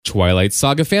Twilight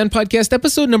Saga Fan Podcast,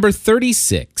 episode number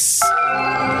 36.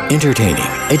 Entertaining,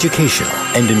 educational,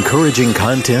 and encouraging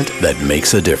content that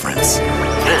makes a difference.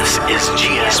 This is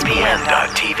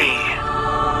GSPN.TV.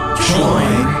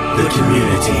 Join the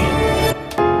community.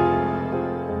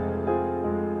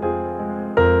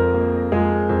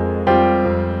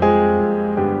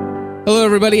 Hello,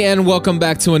 everybody, and welcome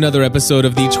back to another episode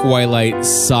of the Twilight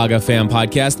Saga Fan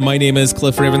Podcast. My name is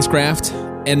Cliff Ravenscraft,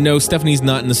 and no, Stephanie's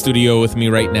not in the studio with me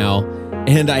right now.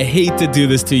 And I hate to do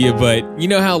this to you, but you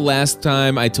know how last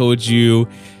time I told you,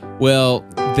 well,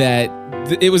 that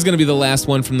it was going to be the last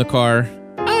one from the car?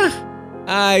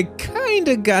 I kind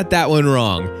of got that one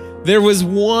wrong. There was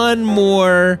one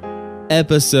more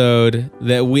episode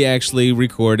that we actually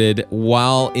recorded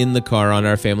while in the car on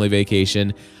our family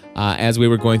vacation. As we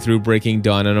were going through Breaking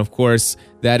Dawn. And of course,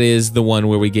 that is the one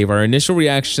where we gave our initial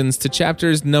reactions to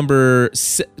chapters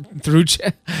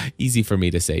easy for me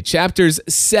to say, chapters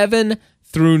 7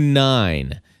 through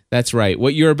 9. That's right.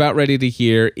 What you're about ready to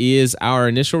hear is our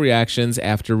initial reactions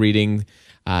after reading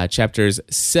chapters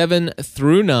 7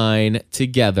 through 9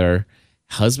 together,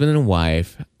 husband and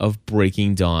wife of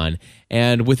Breaking Dawn.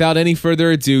 And without any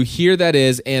further ado, here that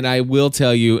is, and I will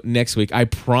tell you next week, I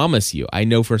promise you, I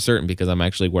know for certain because I'm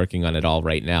actually working on it all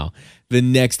right now, the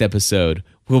next episode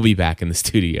will be back in the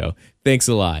studio. Thanks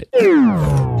a lot.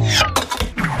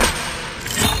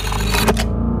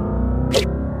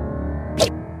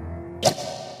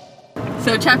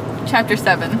 So chapter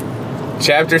 7.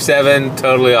 Chapter 7,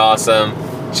 totally awesome.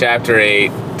 Chapter 8,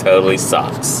 totally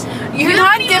sucks. You're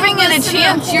not giving it a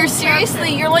chance.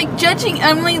 You're like judging.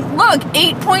 I mean, look,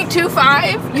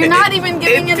 8.25. You're not even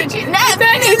giving it a chance.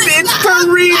 It's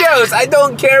Doritos. I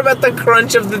don't care about the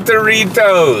crunch of the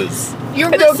Doritos.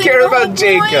 I don't care about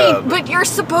Jacob. But you're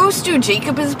supposed to.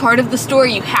 Jacob is part of the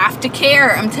story. You have to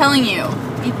care. I'm telling you.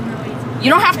 You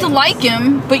don't have to like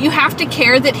him, but you have to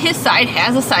care that his side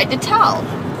has a side to tell.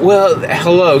 Well,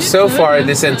 hello. So far,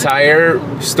 this entire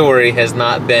story has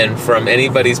not been from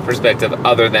anybody's perspective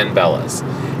other than Bella's.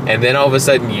 And then all of a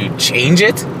sudden you change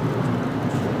it?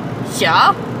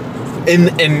 Yeah.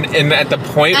 And at the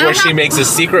point where she makes a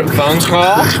secret phone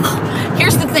call?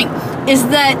 Here's the thing, is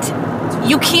that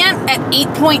you can't at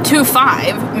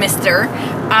 8.25, mister.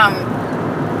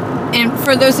 And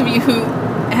for those of you who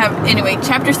have... Anyway,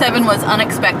 Chapter 7 was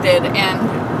unexpected, and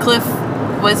Cliff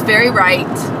was very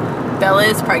right. Bella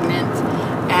is pregnant,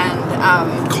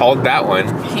 and called that one.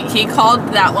 He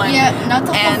called that one. Yeah, not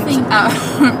the whole thing.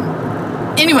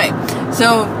 Anyway,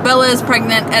 so Bella is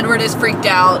pregnant. Edward is freaked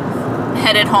out,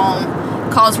 headed home.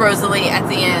 Calls Rosalie at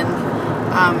the end.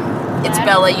 It's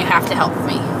Bella. You have to help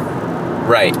me.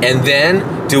 Right, and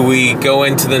then do we go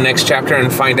into the next chapter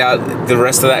and find out the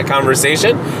rest of that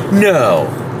conversation? No.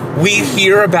 We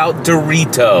hear about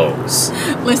Doritos.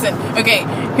 Listen, okay,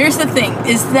 here's the thing,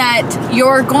 is that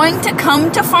you're going to come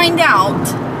to find out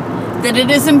that it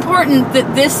is important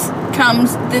that this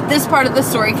part of the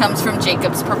story comes from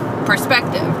Jacob's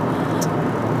perspective.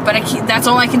 But that's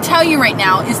all I can tell you right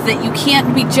now, is that you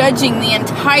can't be judging the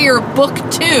entire book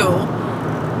 2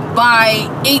 by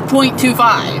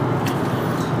 8.25.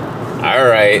 All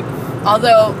right.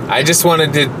 Although... I just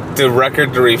wanted the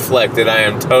record to reflect that I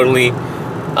am totally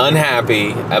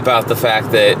unhappy about the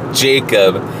fact that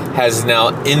Jacob has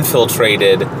now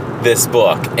infiltrated this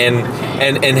book and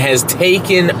has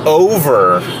taken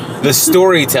over the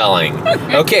storytelling.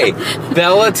 Okay,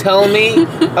 Bella, tell me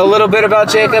a little bit about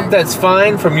Jacob. That's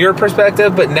fine from your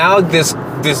perspective, but now this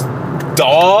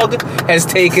dog has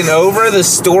taken over the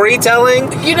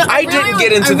storytelling. You know, I didn't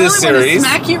get into this series. I really want to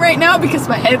smack you right now because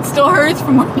my head still hurts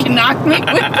from where you knocked me with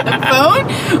the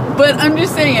phone. But I'm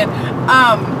just saying,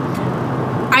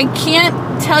 I can't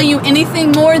tell you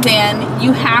anything more than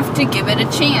you have to give it a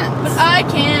chance. But I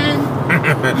can.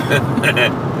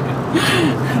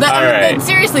 All right.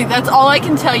 Seriously, that's all I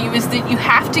can tell you, is that you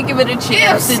have to give it a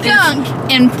chance. Ew, skunk.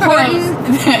 It is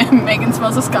important. Megan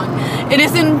smells a skunk. It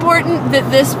is important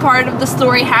that this part of the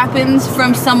story happens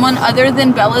from someone other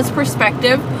than Bella's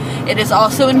perspective. It is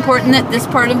also important that this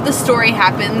part of the story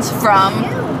happens from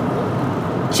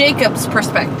Jacob's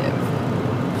perspective.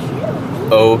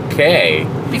 Okay.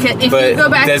 Because if but you go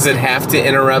back, does it have to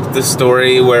interrupt the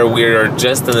story where we're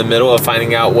just in the middle of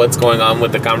finding out what's going on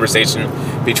with the conversation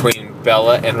between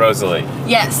Bella and Rosalie?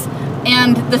 Yes.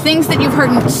 And the things that you've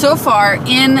heard so far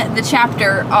in the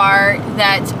chapter are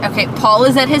that, okay, Paul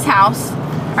is at his house.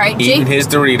 All right, eating his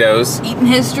Doritos.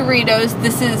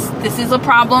 This is a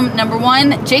problem. Number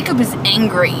one, Jacob is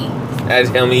angry At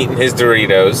him eating his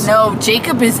Doritos. No,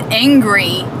 Jacob is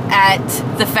angry at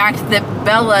the fact that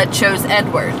Bella chose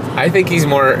Edward. I think he's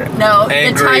more No,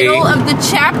 angry. the title of the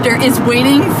chapter is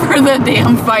waiting for the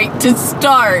damn fight to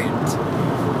start.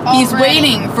 He's Already.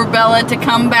 waiting for Bella to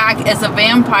come back as a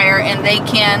vampire, and they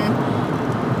can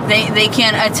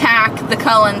attack the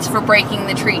Cullens for breaking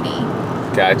the treaty.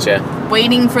 Gotcha.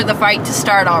 Waiting for the fight to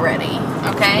start already.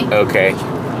 Okay? Okay.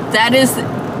 That is,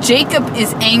 Jacob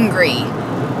is angry,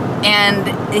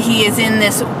 and he is in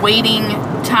this waiting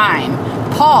time.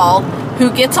 Paul,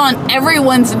 who gets on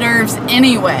everyone's nerves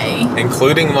anyway,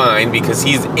 Including mine, because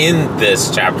he's in this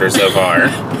chapter so far.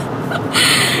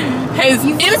 has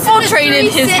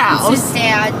infiltrated his house.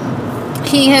 Dad.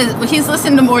 He's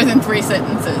listened to more than 3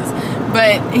 sentences.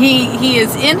 But he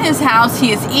is in his house,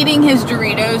 he is eating his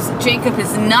Doritos. Jacob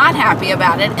is not happy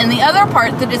about it. And the other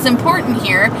part that is important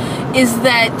here is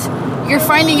that you're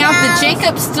finding out that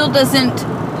Jacob still doesn't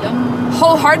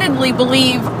wholeheartedly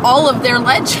believe all of their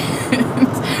legends.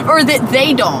 Or that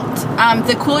they don't.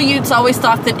 The Quileutes always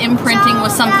thought that imprinting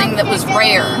was something that was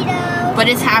rare. But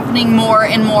it's happening more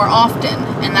and more often.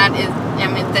 And that is,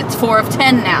 that's 4 of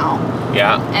 10 now.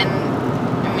 Yeah. And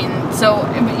so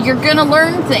you're gonna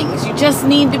learn things. You just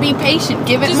need to be patient.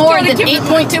 Give it Just more gotta than give it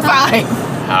 8.25.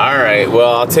 All right.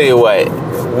 Well, I'll tell you what.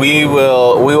 We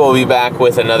will be back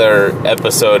with another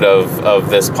episode of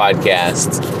this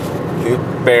podcast,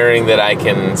 bearing that I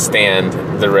can stand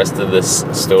the rest of this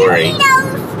story.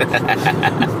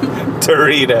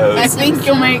 Doritos. I think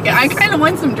you'll make. I kind of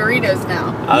want some Doritos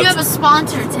now. You have a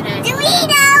sponsor today.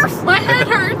 Doritos. My head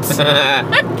hurts.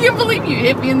 I can't believe you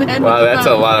hit me in the head. Wow, with the that's a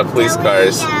phone. lot of police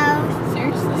cars.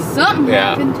 Seriously, something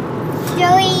Yeah. happened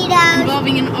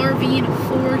involving an RV and a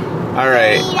Ford. All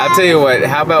right. I'll tell you what.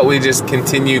 How about we just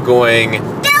continue going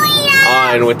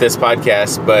on with this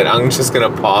podcast, but I'm just going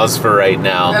to pause for right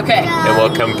now. Okay. And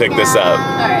we'll come pick this up.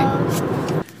 All right.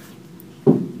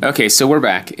 Okay, so we're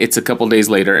back. It's a couple days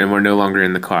later, and we're no longer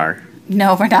in the car.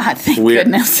 No, we're not. Thank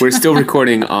goodness. We're still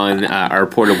recording on our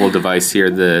portable device here,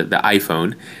 the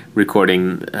iPhone,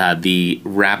 recording the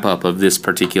wrap-up of this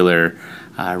particular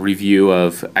review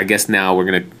of, I guess now we're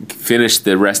going to finish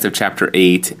the rest of Chapter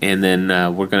 8, and then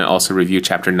we're going to also review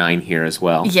Chapter 9 here as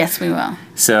well. Yes, we will.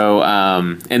 So,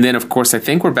 and then, of course, I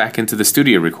think we're back into the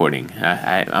studio recording.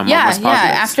 I'm almost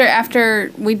positive.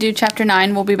 After we do Chapter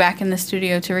 9, we'll be back in the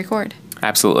studio to record.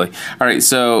 Absolutely. All right.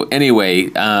 So anyway,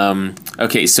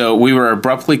 okay. So we were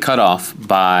abruptly cut off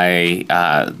by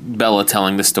Bella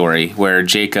telling the story where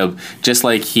Jacob, just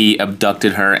like he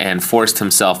abducted her and forced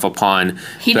himself upon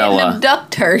He Bella. didn't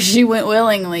abduct her; she went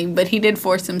willingly, but he did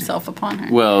force himself upon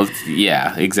her. Well,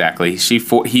 yeah, exactly. He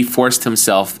forced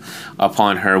himself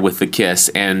upon her with the kiss,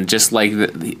 and just like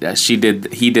he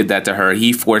did that to her.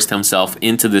 He forced himself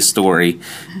into this story,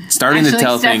 starting to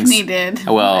tell Stephanie things. did.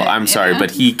 Well, but, I'm sorry, yeah.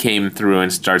 but he came through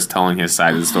and starts telling his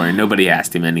side of the story. Nobody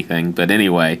asked him anything, but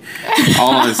anyway,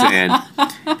 all I'm saying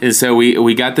is, so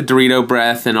we got the Dorito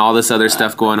breath and all this other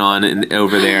stuff going on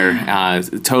over there.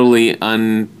 Totally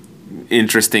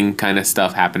uninteresting kind of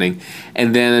stuff happening,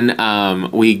 and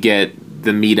then we get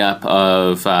the meetup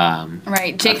of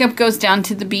Right, Jacob goes down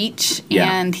to the beach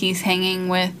and he's hanging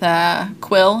with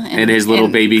Quill and his little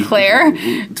baby Claire.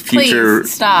 Future.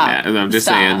 Please stop. I'm just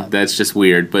Stop. saying that's just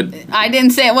weird. But I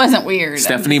didn't say it wasn't weird.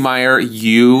 Stephanie Meyer,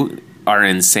 you are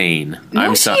insane.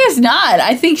 No, she is not.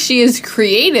 I think she is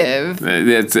creative.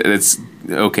 That's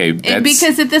okay. That's,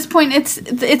 Because at this point,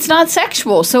 it's not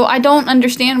sexual, so I don't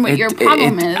understand what your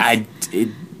problem is.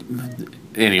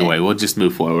 Anyway, we'll just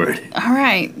move forward. All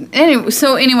right.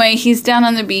 Anyway, he's down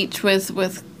on the beach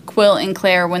with Quill and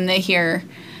Claire when they hear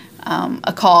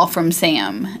a call from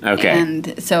Sam. Okay.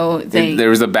 And so there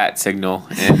was a bat signal.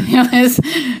 And it was,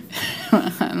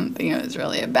 I don't think it was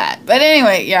really a bat, but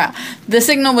anyway, yeah, the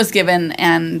signal was given,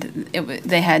 and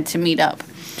they had to meet up,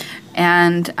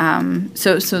 and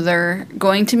so they're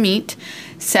going to meet.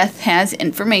 Seth has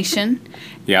information,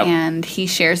 and he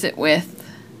shares it with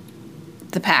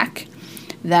the pack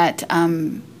that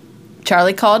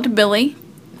Charlie called Billy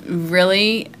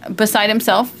really beside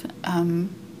himself.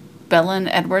 Bella and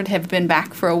Edward have been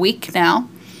back for a week now,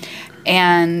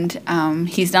 and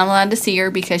he's not allowed to see her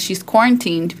because she's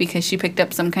quarantined because she picked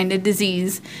up some kind of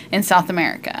disease in South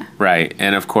America. Right,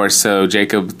 and of course, so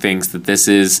Jacob thinks that this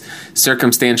is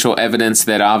circumstantial evidence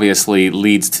that obviously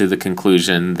leads to the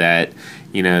conclusion that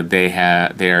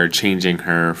they are changing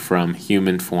her from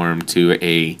human form to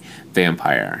a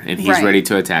vampire, and he's ready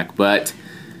to attack, but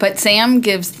But Sam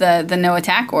gives the no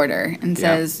attack order and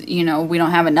says, we don't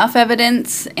have enough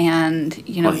evidence, and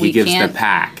he gives the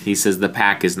pack. He says the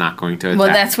pack is not going to attack. Well,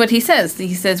 that's what he says.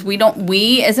 He says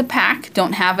we as a pack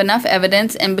don't have enough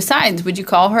evidence, and besides, would you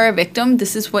call her a victim?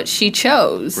 This is what she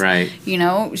chose. Right.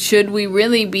 Should we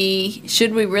really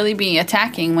be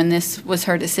attacking when this was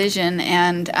her decision?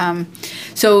 And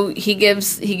so he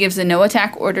gives a no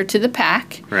attack order to the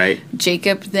pack. Right.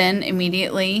 Jacob then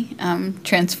immediately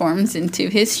transforms into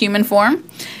his human form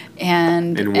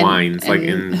and whines like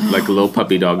a little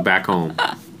puppy dog back home.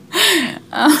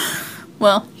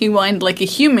 Well, he whined like a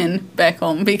human back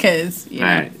home because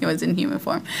right. he was in human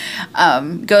form.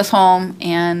 Goes home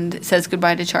and says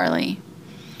goodbye to Charlie.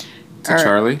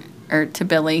 Charlie? Or to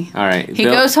Billy. All right. He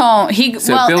goes home.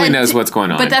 Billy knows what's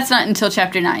going on. But that's not until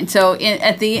chapter 9. So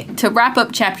to wrap up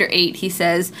chapter 8, he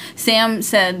says, Sam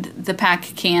said the pack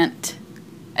can't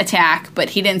attack, but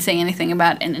he didn't say anything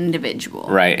about an individual.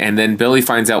 Right, and then Billy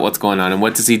finds out what's going on, and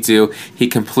what does he do? He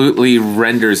completely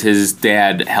renders his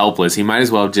dad helpless. He might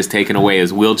as well have just taken away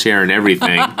his wheelchair and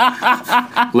everything.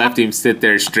 Left him sit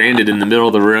there stranded in the middle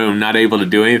of the room, not able to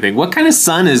do anything. What kind of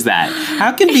son is that?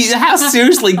 How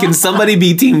seriously can somebody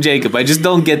be Team Jacob? I just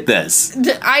don't get this.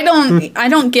 I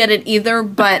don't get it either,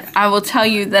 but I will tell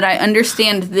you that I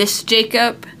understand this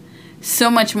Jacob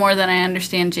so much more than I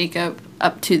understand Jacob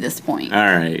up to this point. All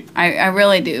right. I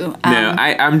really do.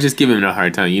 I'm just giving him a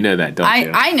hard time. You know that, don't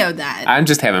you? I know that. I'm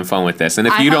just having fun with this. And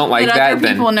if you don't like that, other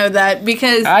people know that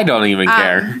because I don't even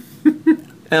care.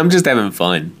 I'm just having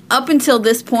fun. Up until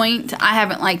this point, I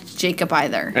haven't liked Jacob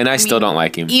either. And I still don't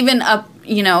like him. Even up,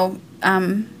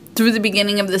 through the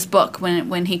beginning of this book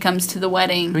when he comes to the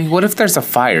wedding. I mean, what if there's a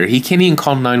fire? He can't even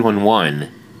call 911.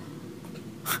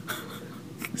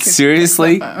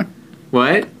 Seriously?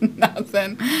 What?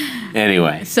 Nothing.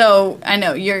 Anyway. So, I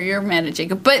know, you're mad at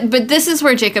Jacob. But this is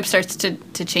where Jacob starts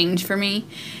to change for me.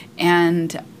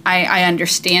 And I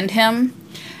understand him.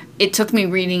 It took me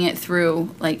reading it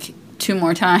through, 2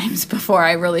 more times before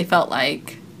I really felt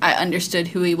like I understood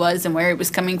who he was and where he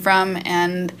was coming from.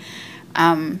 And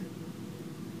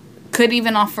could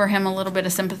even offer him a little bit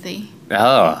of sympathy.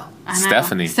 Oh,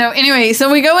 Stephanie. So anyway,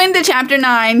 we go into chapter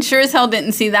 9. Sure as hell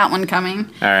didn't see that one coming.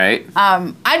 All right.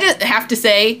 I just have to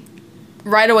say,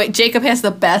 right away, Jacob has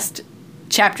the best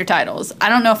chapter titles. I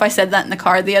don't know if I said that in the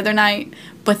car the other night,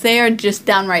 but they are just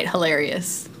downright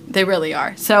hilarious. They really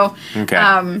are. So,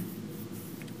 okay.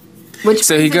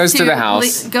 So he goes to the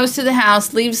house. Goes to the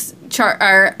house, leaves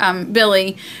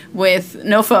Billy with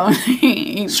no phone.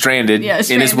 Stranded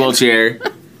in his wheelchair.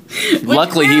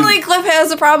 Luckily, Cliff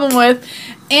has a problem with.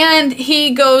 And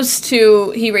he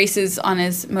races on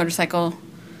his motorcycle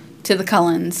to the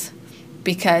Cullens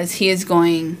because he is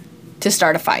going to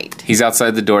start a fight. He's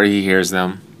outside the door. He hears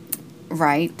them.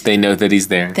 Right. They know that he's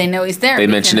there. They know he's there. They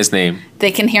mention his name.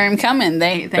 They can hear him coming.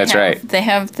 That's right. They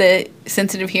have the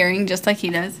sensitive hearing just like he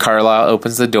does. Carlisle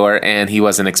opens the door, and he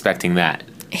wasn't expecting that.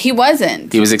 He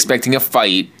wasn't. He was expecting a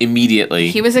fight immediately.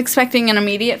 He was expecting an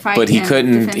immediate fight. But he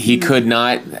couldn't. He could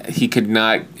not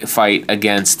fight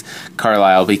against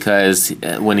Carlisle because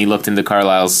when he looked into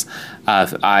Carlisle's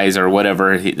eyes or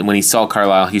whatever, when he saw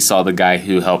Carlisle, he saw the guy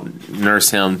who helped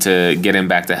nurse him to get him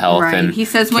back to health and he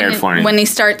says cared for him. When he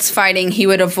starts fighting, he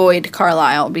would avoid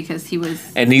Carlisle because he was.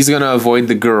 And he's going to avoid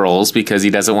the girls because he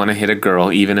doesn't want to hit a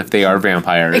girl, even if they are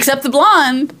vampires. Except the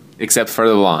blonde. Except for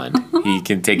the blonde. He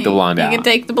can take the blonde out. He can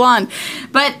take the blonde.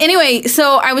 But anyway,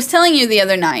 so I was telling you the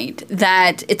other night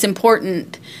that it's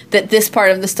important that this part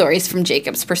of the story is from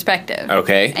Jacob's perspective.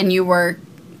 Okay. And you were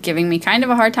giving me kind of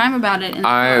a hard time about it.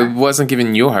 I wasn't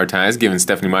giving you a hard time. I was giving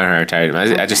Stephanie my hard time.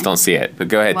 I just don't see it. But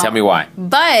go ahead. Tell me why.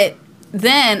 But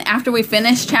then, after we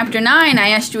finished chapter 9, I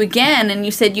asked you again, and you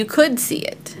said you could see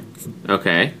it.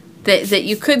 Okay. That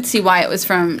you could see why it was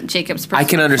from Jacob's perspective. I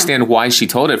can understand why she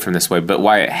told it from this way, but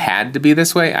why it had to be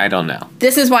this way, I don't know.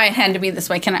 This is why it had to be this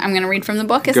way. I'm going to read from the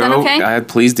book. Is that okay?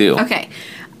 Please do. Okay.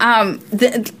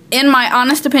 In my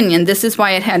honest opinion, this is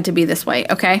why it had to be this way,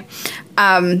 okay?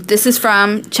 This is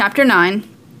from chapter 9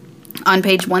 on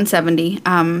page 170.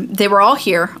 They were all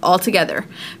here, all together.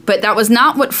 But that was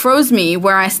not what froze me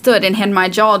where I stood and had my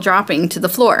jaw dropping to the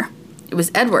floor. It was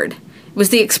Edward. It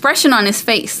was the expression on his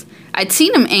face. I'd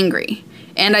seen him angry,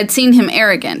 and I'd seen him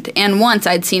arrogant, and once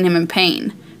I'd seen him in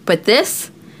pain. But this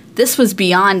was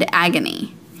beyond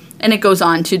agony. And it goes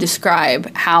on to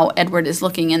describe how Edward is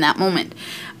looking in that moment.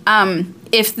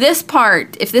 If this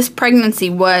pregnancy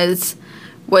was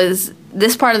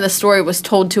this part of the story was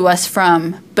told to us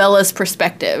from Bella's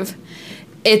perspective,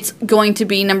 it's going to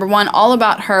be, number one, all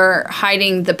about her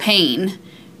hiding the pain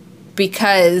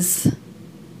because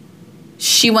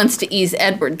she wants to ease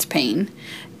Edward's pain.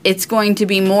 it's going to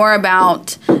be more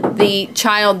about the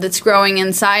child that's growing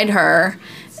inside her,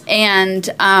 and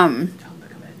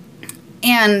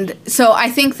so I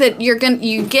think that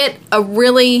you get a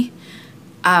really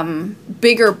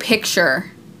bigger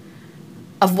picture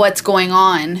of what's going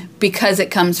on because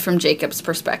it comes from Jacob's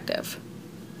perspective.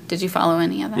 Did you follow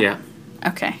any of that? Yeah.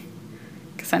 Okay.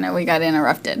 Because I know we got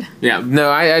interrupted. Yeah.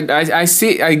 No, I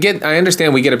see. I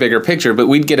understand we get a bigger picture, but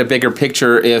we'd get a bigger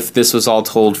picture if this was all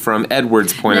told from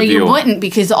Edward's point of view. No, you wouldn't,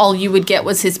 because all you would get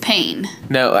was his pain.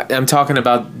 No, I'm talking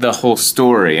about the whole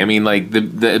story. I mean, like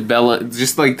the Bella,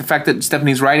 just like the fact that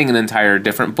Stephanie's writing an entire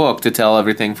different book to tell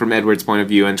everything from Edward's point of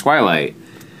view in Twilight.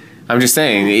 I'm just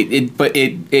saying,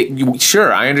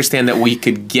 sure, I understand that we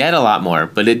could get a lot more,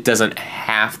 but it doesn't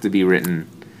have to be written.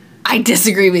 I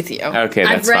disagree with you. Okay,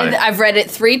 that's fine. I've read it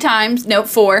 3 times. No,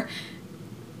 4.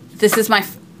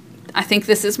 I think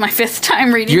this is my 5th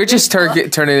time reading. You're just turning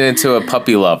it into a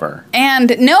puppy lover.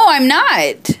 And no, I'm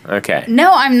not. Okay.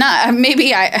 No, I'm not.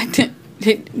 Maybe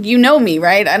you know me,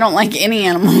 right? I don't like any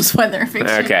animals, whether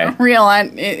fiction or real.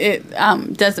 It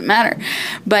doesn't matter.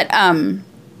 But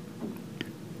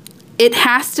it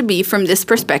has to be from this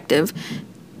perspective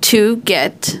to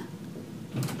get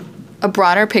a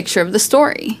broader picture of the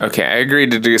story. Okay, I agree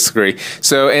to disagree.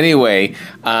 So anyway,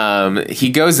 he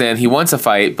goes in, he wants a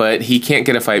fight, but he can't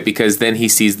get a fight because then he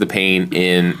sees the pain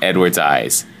in Edward's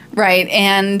eyes. Right,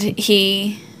 and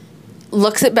he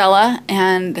looks at Bella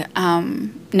and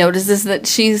notices that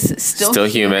she's still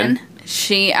human.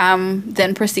 She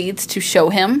then proceeds to show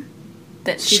him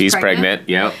that she's pregnant.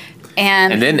 Yep.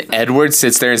 And then Edward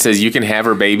sits there and says, "You can have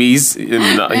her babies. And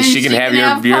she can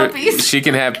have your puppies. She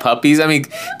can have puppies." I mean,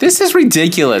 this is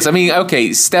ridiculous. I mean,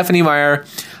 okay, Stephenie Meyer,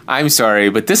 I'm sorry,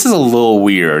 but this is a little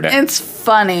weird. It's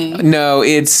funny. No,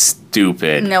 it's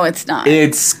stupid. No, it's not.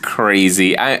 It's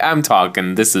crazy. I'm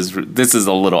talking. This is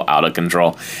a little out of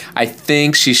control. I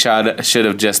think she should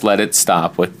have just let it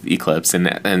stop with Eclipse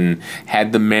and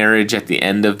had the marriage at the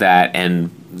end of that,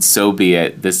 and so be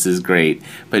it. This is great.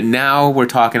 But now we're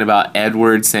talking about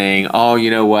Edward saying, "Oh,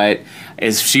 you know what?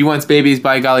 If she wants babies,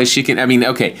 by golly, she can." I mean,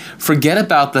 okay, forget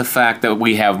about the fact that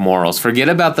we have morals. Forget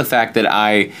about the fact that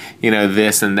I,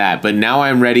 this and that. But now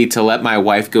I'm ready to let my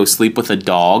wife go sleep with a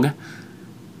dog?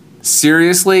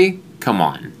 Seriously? Come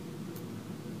on.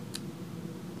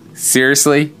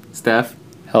 Seriously? Steph?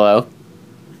 Hello?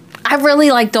 I really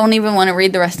don't even want to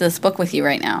read the rest of this book with you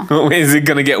right now. Is it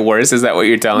going to get worse? Is that what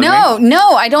you're telling me?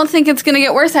 No, I don't think it's going to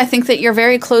get worse. I think that you're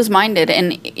very close-minded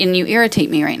and you irritate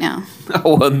me right now.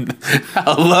 Oh, well,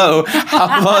 hello.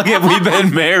 How long have we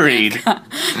been married?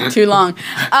 Too long.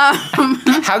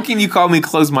 How can you call me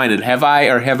close-minded? Have I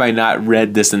or have I not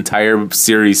read this entire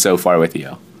series so far with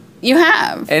you? You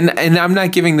have. And I'm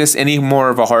not giving this any more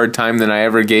of a hard time than I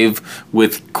ever gave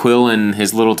with Quill and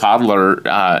his little toddler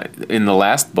in the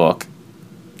last book.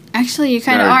 Actually, you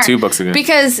kind of are. 2 books ago.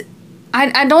 Because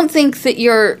I don't think that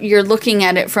you're looking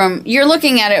at it from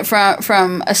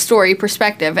a story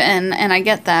perspective, and I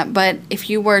get that. But if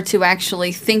you were to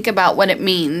actually think about what it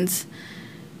means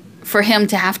for him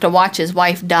to have to watch his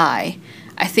wife die,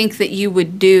 I think that you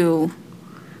would do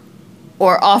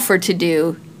or offer to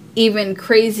do even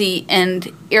crazy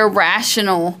and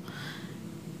irrational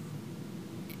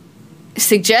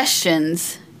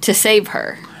suggestions to save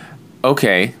her.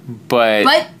 Okay,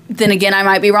 but then again, I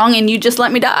might be wrong, and you just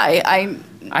let me die.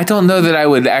 I don't know that I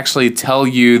would actually tell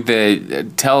your other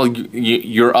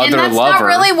lover. And that's not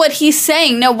really what he's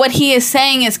saying. No, what he is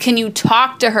saying is, can you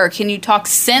talk to her? Can you talk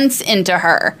sense into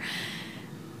her?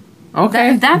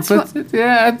 Okay,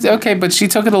 okay, but she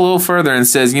took it a little further and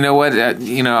says, "You know what? I'd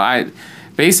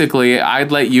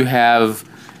let you have,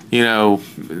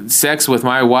 sex with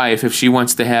my wife if she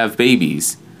wants to have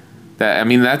babies."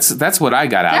 That's what I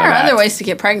got out of that. There are other ways to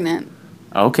get pregnant.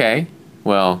 Okay,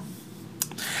 well,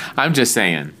 I'm just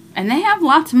saying. And they have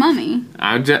lots of money.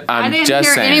 I didn't hear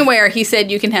saying. Anywhere he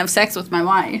said you can have sex with my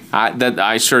wife.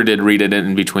 I sure did read it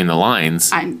in between the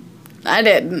lines. I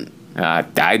didn't.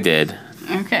 I did.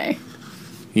 Okay.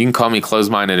 You can call me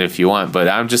closed-minded if you want, but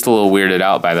I'm just a little weirded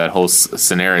out by that whole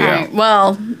scenario. All right,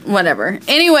 well, whatever.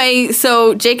 Anyway,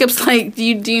 so Jacob's like,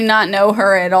 do you not know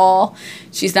her at all?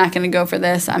 She's not going to go for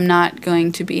this. I'm not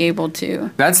going to be able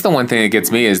to. That's the one thing that gets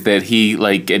me is that he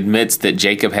admits that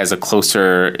Jacob has a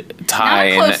closer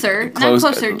tie. Not closer,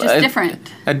 just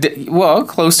different.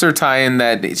 Closer tie in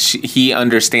that he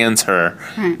understands her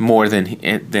more than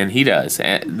he does.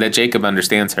 That Jacob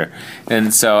understands her,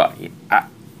 and so.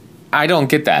 I don't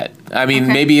get that. I mean,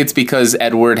 maybe it's because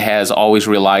Edward has always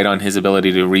relied on his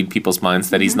ability to read people's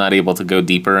minds that he's not able to go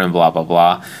deeper and blah, blah,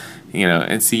 blah.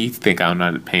 and see, you think I'm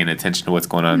not paying attention to what's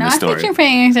going on in the I story. think you're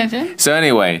paying attention. So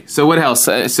anyway, so what else?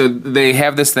 So they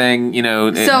have this thing,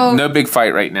 no big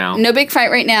fight right now. No big fight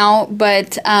right now,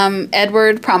 but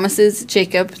Edward promises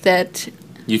Jacob that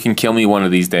You can kill me one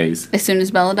of these days. as soon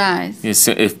as Bella dies.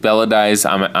 If Bella dies,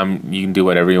 you can do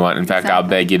whatever you want. In fact, I'll Exactly.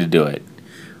 beg you to do it.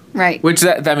 Right. Which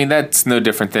that's no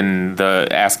different than the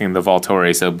asking the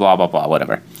Volturi. So blah blah blah,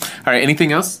 whatever. All right,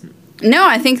 anything else? No,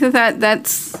 I think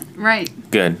that's right.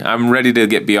 Good. I'm ready to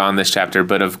get beyond this chapter,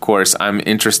 but of course, I'm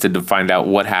interested to find out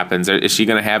what happens. Is she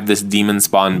going to have this demon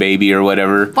spawn baby or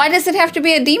whatever? Why does it have to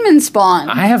be a demon spawn?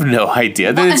 I have no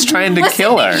idea. That it's trying to Listen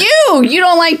kill her. You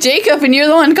don't like Jacob, and you're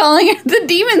the one calling it the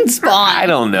demon spawn. I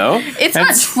don't know. It's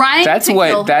not trying to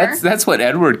kill her. That's what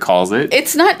Edward calls it.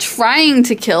 It's not trying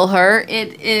to kill her.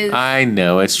 It is I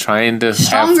know. It's trying to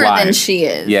stronger have than life. she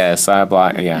is. Yes, I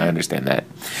understand that.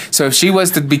 So if she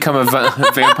was to become a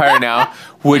vampire now,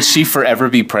 would she forever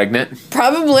be pregnant?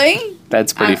 Probably.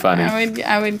 That's pretty funny.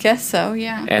 I would guess so.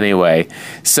 Yeah. Anyway,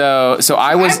 so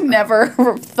I was I've never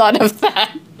thought of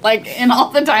that. Like in all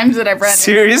the times that I've read it.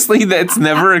 seriously, that's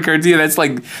never occurred to you. That's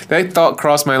like that thought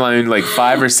crossed my mind like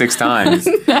 5 or 6 times.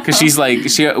 Because she's like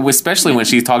especially when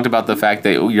she talked about the fact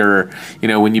that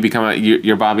when you become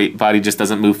your body just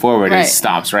doesn't move forward. Right. It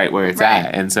stops right where it's Right.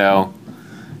 at, and so.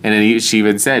 And then she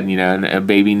even said, a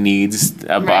baby needs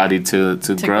a body to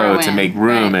grow, to in. make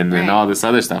room, Right, and right. all this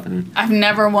other stuff. And I've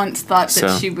never once thought that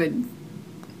So- she would,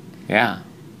 yeah.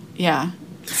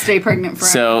 stay pregnant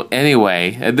forever. So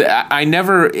anyway, I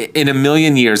never, in a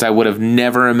million years, I would have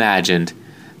never imagined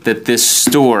that this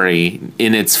story,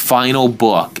 in its final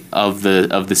book of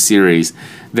the series,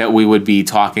 that we would be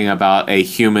talking about a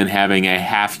human having a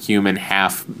half human,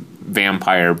 half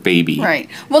vampire baby. Right.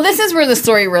 Well, this is where the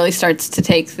story really starts to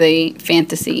take the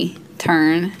fantasy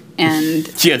turn, and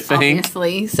You think?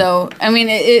 obviously, so I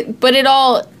mean, but it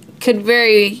all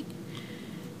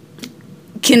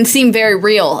can seem very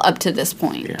real up to this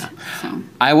point. Yeah. So.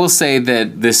 I will say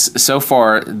that this so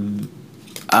far,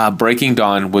 Breaking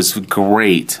Dawn was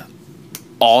great,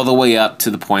 all the way up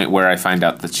to the point where I find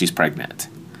out that she's pregnant.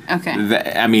 Okay.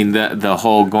 The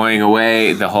whole going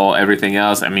away, the whole everything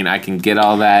else. I mean, I can get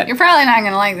all that, You're probably not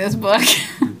going to like this book.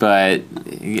 but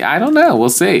I don't know. We'll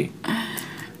see.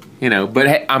 But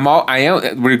hey, I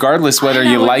am regardless whether I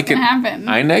know you what's like it. gonna happen.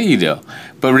 I know you do,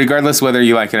 but regardless whether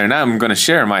you like it or not, I'm going to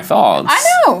share my thoughts. I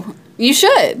know. You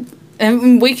should.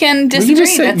 And we can Well,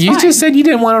 disagree. you just said you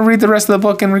didn't want to read the rest of the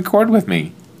book and record with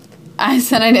me. I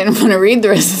said I didn't want to read the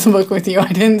rest of the book with you. I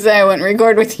didn't say I wouldn't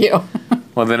record with you.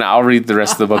 Well, then I'll read the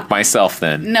rest of the book myself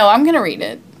then. No, I'm going to read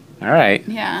it. All right.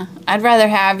 Yeah. I'd rather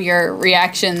have your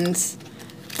reactions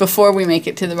before we make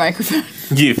it to the microphone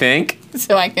You think?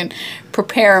 so I can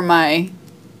prepare my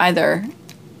either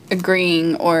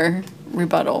agreeing or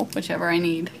rebuttal, whichever I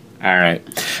need. All right.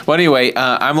 Well, anyway,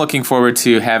 I'm looking forward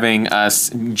to having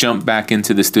us jump back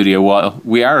into the studio. Well,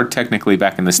 we are technically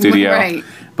back in the studio. Right.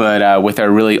 But with our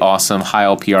really awesome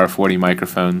Heil PR40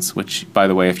 microphones, which, by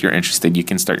the way, if you're interested, you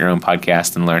can start your own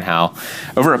podcast and learn how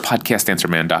over at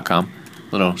podcastanswerman.com.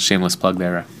 Little shameless plug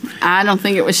there. I don't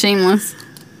think it was shameless.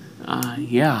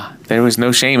 Yeah, there was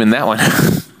no shame in that one.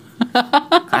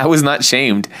 I was not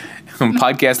shamed.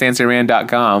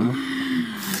 Podcastanswerman.com.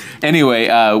 Anyway,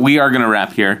 we are going to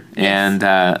wrap here, and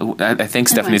I think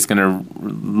Stephanie's going to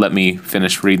let me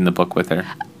finish reading the book with her,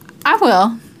 I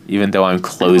will. even though I'm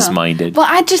closed-minded. Well,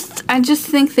 I just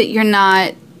think that you're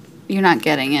not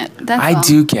getting it. That's I all.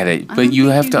 do get it, but don't you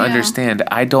think have you to do. understand,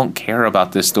 I don't care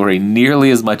about this story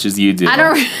nearly as much as you do.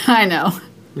 I know.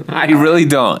 I really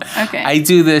don't. Okay. I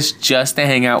do this just to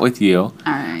hang out with you. All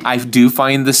right. I do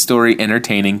find the story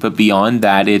entertaining, but beyond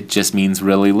that, it just means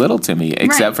really little to me,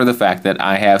 except Right. for the fact that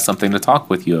I have something to talk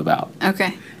with you about.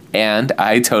 Okay. And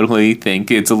I totally think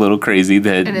it's a little crazy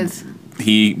that It is.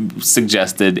 he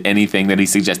suggested anything that he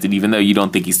suggested, even though you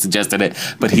don't think he suggested it,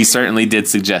 but he certainly did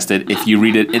suggest it if you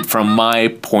read it from my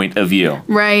point of view.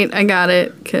 Right, I got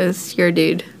it, because you're a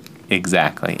dude.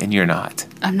 Exactly, and you're not.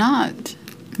 I'm not.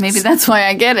 Maybe that's why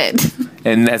I get it.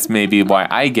 And that's maybe why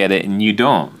I get it and you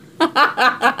don't.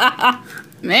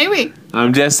 Maybe.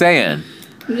 I'm just saying.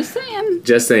 I'm just saying.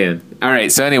 Just saying. All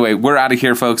right, so anyway, we're out of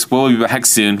here, folks. We'll be back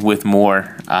soon with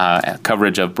more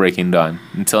coverage of Breaking Dawn.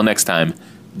 Until next time,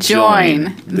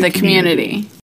 Join the community.